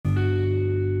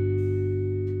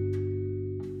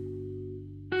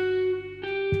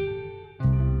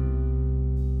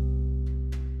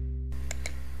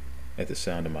At the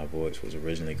Sound of My Voice was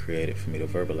originally created for me to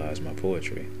verbalize my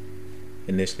poetry.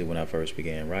 Initially, when I first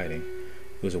began writing,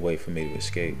 it was a way for me to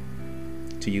escape.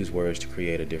 To use words to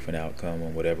create a different outcome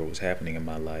when whatever was happening in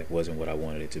my life wasn't what I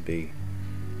wanted it to be.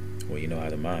 Well, you know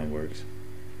how the mind works.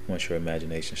 Once your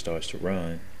imagination starts to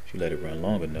run, if you let it run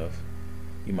long enough,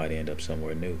 you might end up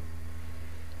somewhere new.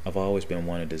 I've always been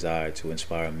one and desired to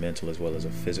inspire mental as well as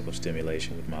a physical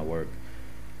stimulation with my work.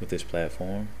 With this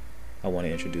platform, I want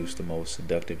to introduce the most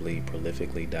seductively,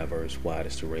 prolifically diverse,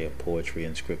 widest array of poetry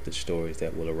and scripted stories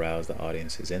that will arouse the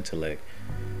audience's intellect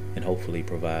and hopefully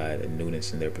provide a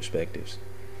newness in their perspectives.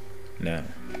 Now,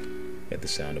 at the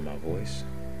sound of my voice,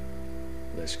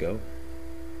 let's go.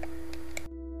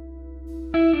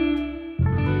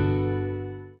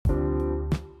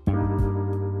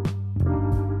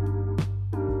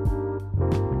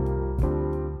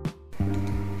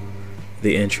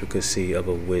 The intricacy of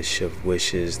a wish of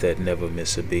wishes that never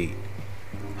miss a beat,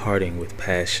 hearting with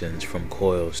passions from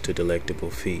coils to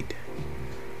delectable feet,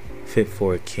 fit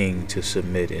for a king to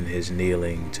submit in his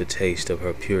kneeling to taste of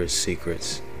her purest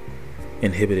secrets,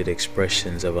 inhibited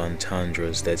expressions of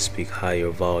entendres that speak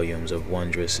higher volumes of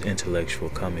wondrous intellectual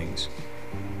comings,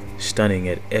 stunning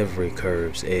at every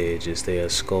curve's edge as they are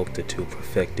sculpted to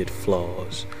perfected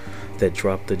flaws that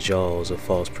drop the jaws of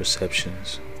false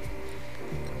perceptions,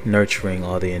 nurturing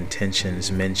all the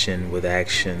intentions mentioned with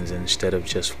actions instead of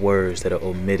just words that are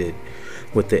omitted,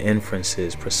 with the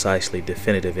inferences precisely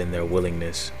definitive in their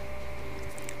willingness.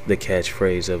 The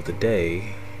catchphrase of the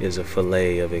day is a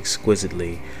fillet of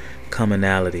exquisitely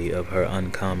commonality of her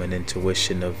uncommon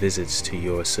intuition of visits to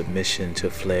your submission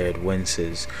to flared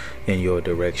winces in your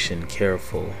direction,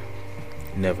 careful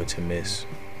never to miss.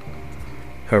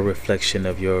 Her reflection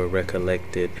of your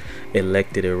recollected,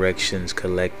 elected erections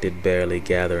collected, barely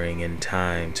gathering in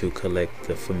time to collect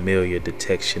the familiar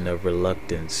detection of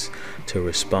reluctance to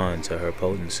respond to her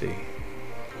potency.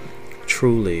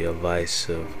 Truly a vice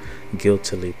of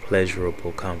guiltily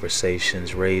pleasurable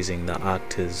conversations, raising the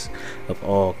octaves of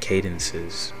all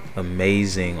cadences,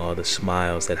 amazing are the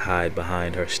smiles that hide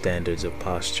behind her standards of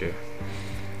posture.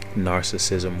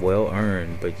 Narcissism well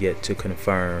earned, but yet to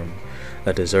confirm,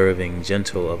 a deserving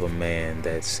gentle of a man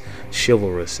that's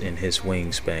chivalrous in his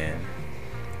wingspan,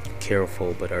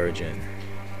 careful but urgent.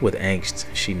 With angst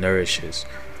she nourishes,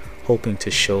 hoping to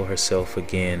show herself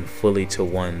again fully to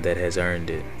one that has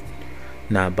earned it,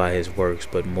 not by his works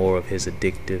but more of his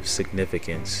addictive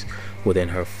significance within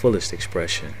her fullest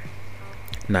expression,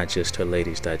 not just her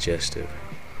lady's digestive.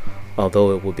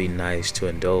 Although it would be nice to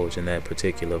indulge in that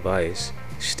particular vice,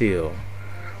 still,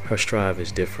 her strive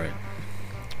is different.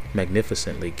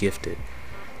 Magnificently gifted,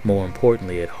 more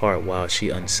importantly at heart while she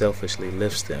unselfishly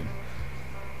lifts them,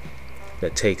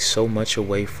 that takes so much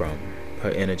away from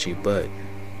her energy but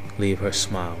leave her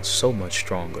smile so much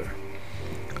stronger,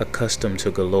 accustomed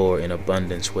to galore in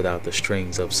abundance without the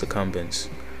strings of succumbence,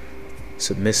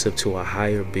 submissive to a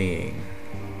higher being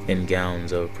in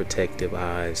gowns of protective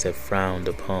eyes that frowned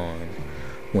upon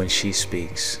when she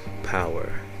speaks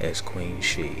power as Queen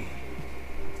She.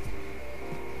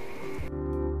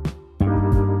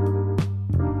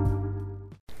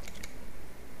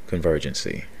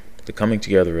 Convergency, the coming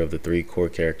together of the three core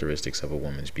characteristics of a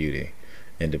woman's beauty: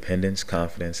 independence,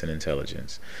 confidence, and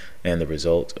intelligence, and the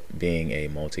result being a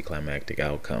multiclimactic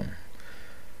outcome.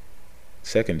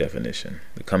 Second definition,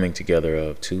 the coming together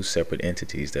of two separate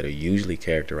entities that are usually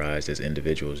characterized as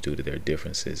individuals due to their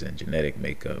differences in genetic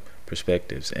makeup,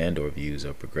 perspectives, and/or views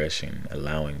of progression,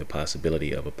 allowing the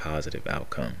possibility of a positive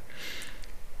outcome.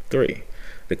 3.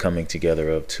 The coming together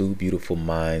of two beautiful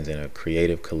minds in a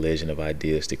creative collision of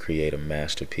ideas to create a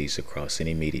masterpiece across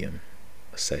any medium,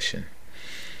 a session.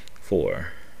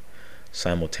 4.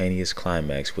 Simultaneous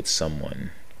climax with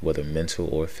someone, whether mental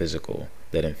or physical,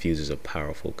 that infuses a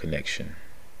powerful connection.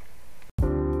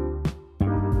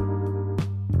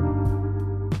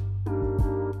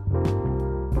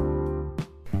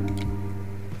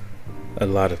 A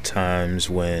lot of times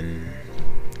when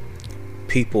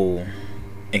people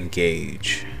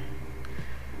engage,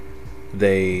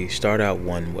 they start out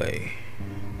one way,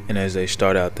 and as they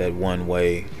start out that one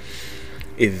way,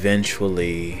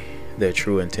 eventually their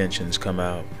true intentions come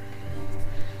out.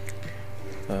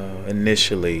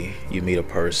 Initially you meet a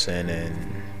person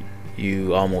and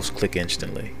you almost click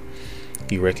instantly.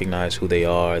 You recognize who they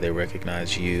are, they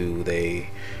recognize you, they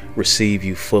receive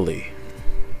you fully,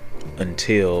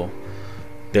 until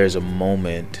there's a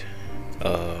moment,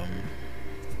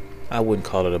 I wouldn't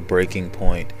call it a breaking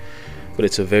point, but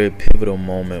it's a very pivotal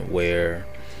moment where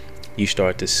you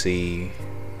start to see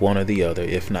one or the other,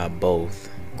 if not both,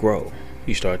 grow.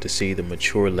 You start to see the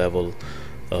mature level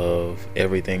of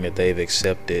everything that they've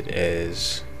accepted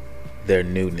as their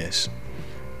newness.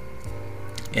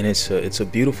 And it's a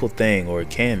beautiful thing, or it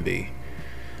can be.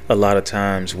 A lot of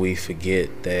times we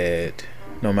forget that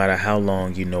no matter how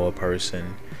long you know a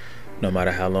person, no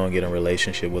matter how long you're in a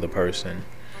relationship with a person,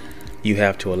 you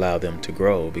have to allow them to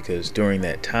grow, because during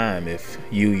that time, if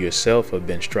you yourself have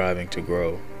been striving to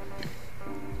grow,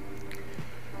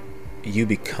 you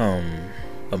become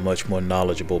a much more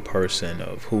knowledgeable person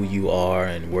of who you are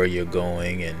and where you're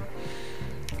going, and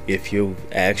if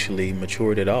you've actually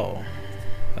matured at all.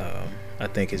 I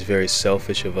think it's very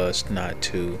selfish of us not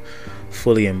to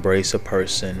fully embrace a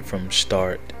person from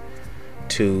start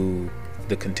to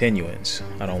the continuance.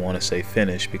 I don't want to say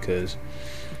finish, because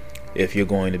if you're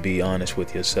going to be honest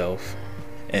with yourself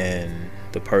and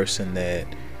the person that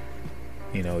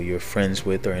you're friends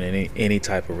with, or in any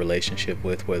type of relationship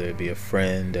with, whether it be a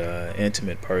friend,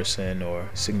 intimate person, or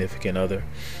significant other,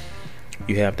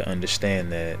 you have to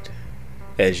understand that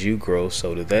as you grow,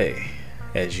 so do they.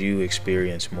 As you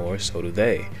experience more, so do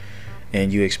they.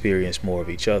 And you experience more of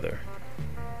each other.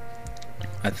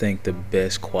 I think the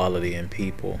best quality in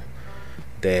people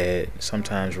that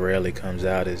sometimes rarely comes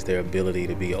out is their ability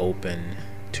to be open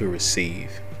to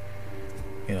receive.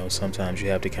 Sometimes you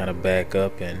have to kind of back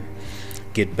up and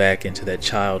get back into that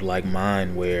childlike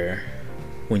mind where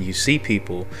when you see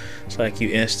people, it's like you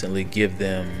instantly give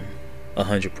them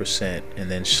 100%,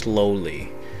 and then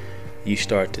slowly you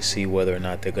start to see whether or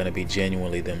not they're going to be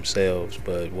genuinely themselves.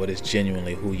 But what is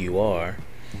genuinely who you are,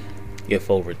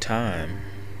 if over time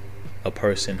a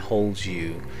person holds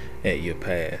you at your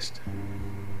past,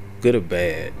 good or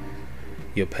bad,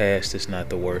 your past is not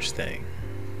the worst thing.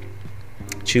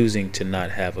 Choosing to not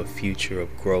have a future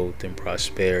of growth and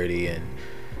prosperity and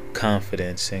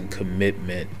confidence and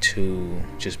commitment to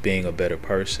just being a better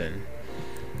person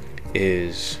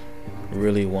is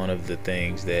really one of the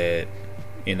things that,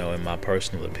 in my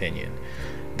personal opinion,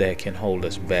 that can hold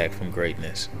us back from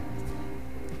greatness.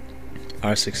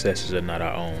 Our successes are not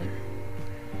our own.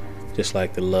 Just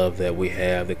like the love that we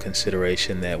have, the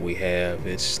consideration that we have,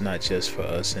 it's not just for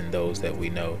us and those that we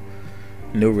know.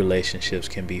 New relationships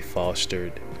can be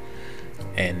fostered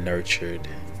and nurtured,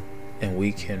 and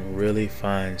we can really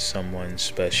find someone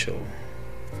special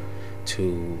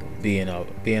to be in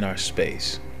our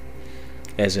space.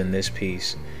 As in this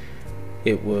piece,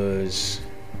 it was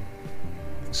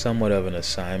somewhat of an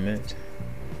assignment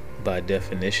by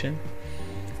definition,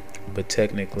 but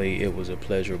technically it was a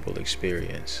pleasurable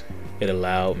experience. It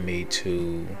allowed me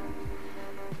to,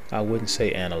 I wouldn't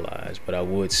say analyze, but I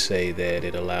would say that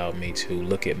it allowed me to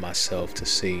look at myself to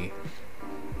see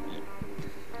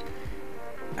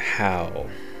how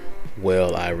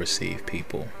well I receive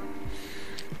people,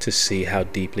 to see how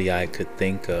deeply I could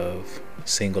think of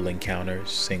single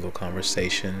encounters, single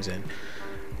conversations, and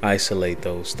isolate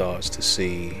those thoughts to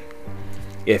see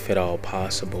if at all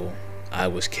possible I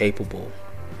was capable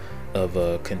of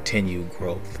a continued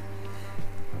growth.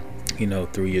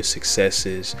 Through your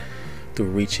successes,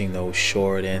 through reaching those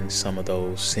short and some of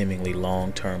those seemingly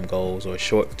long-term goals or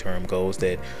short-term goals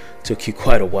that took you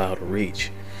quite a while to reach.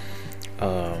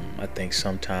 I think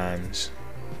sometimes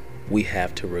we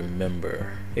have to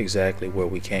remember exactly where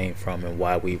we came from and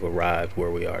why we've arrived where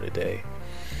we are today.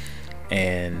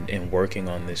 And in working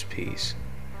on this piece,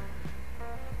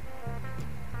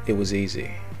 it was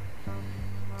easy.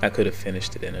 I could have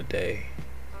finished it in a day,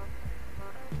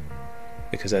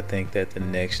 because I think that the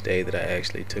next day that I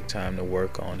actually took time to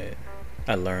work on it,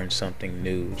 I learned something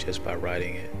new just by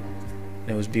writing it.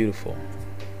 And it was beautiful.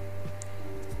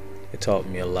 It taught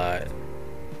me a lot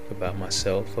about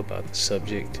myself, about the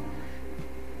subject,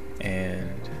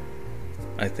 and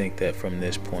I think that from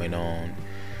this point on,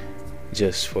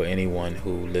 just for anyone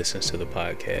who listens to the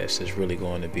podcast is really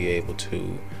going to be able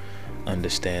to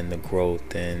understand the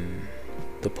growth in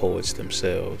the poets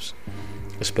themselves,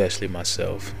 especially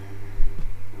myself.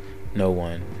 No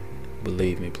one,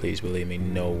 believe me, please believe me,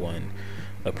 no one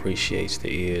appreciates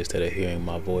the ears that are hearing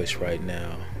my voice right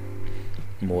now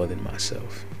more than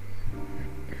myself.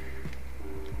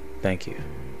 Thank you.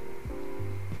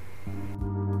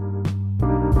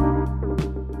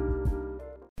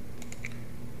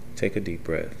 Take a deep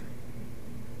breath.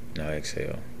 Now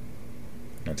exhale.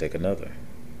 Now take another.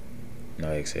 Now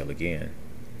exhale again.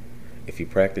 If you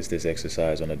practice this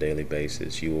exercise on a daily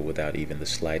basis, you will, without even the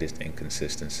slightest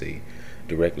inconsistency,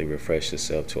 directly refresh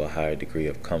yourself to a higher degree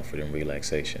of comfort and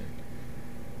relaxation.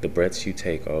 The breaths you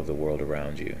take are of the world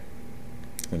around you.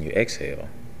 When you exhale,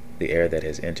 the air that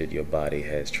has entered your body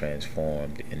has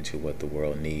transformed into what the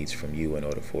world needs from you in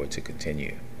order for it to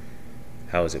continue.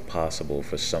 How is it possible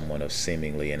for someone of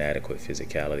seemingly inadequate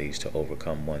physicalities to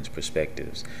overcome one's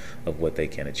perspectives of what they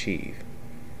can achieve?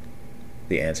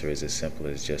 The answer is as simple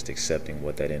as just accepting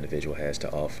what that individual has to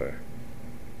offer.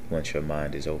 Once your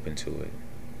mind is open to it,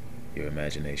 your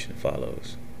imagination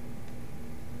follows.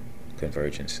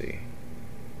 Convergency.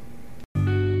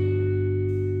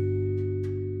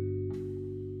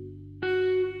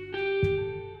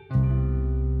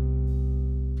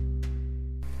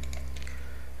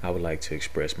 I would like to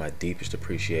express my deepest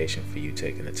appreciation for you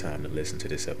taking the time to listen to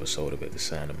this episode of At the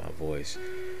Sound of My Voice.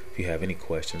 If you have any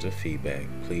questions or feedback,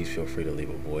 please feel free to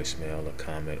leave a voicemail, a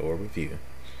comment, or a review.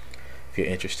 If you're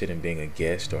interested in being a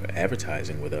guest or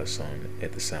advertising with us on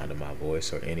At the Sound of My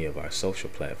Voice or any of our social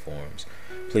platforms,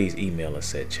 please email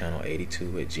us at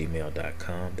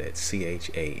channel82@gmail.com. That's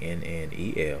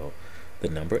CHANNEL, the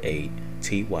number 8,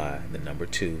 TY, the number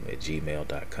 2 at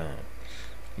gmail.com.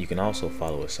 You can also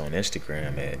follow us on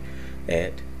Instagram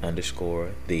at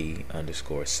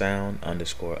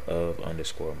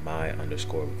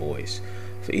 _the_sound_of_my_voice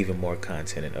for even more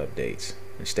content and updates.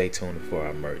 And stay tuned for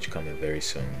our merch coming very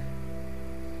soon.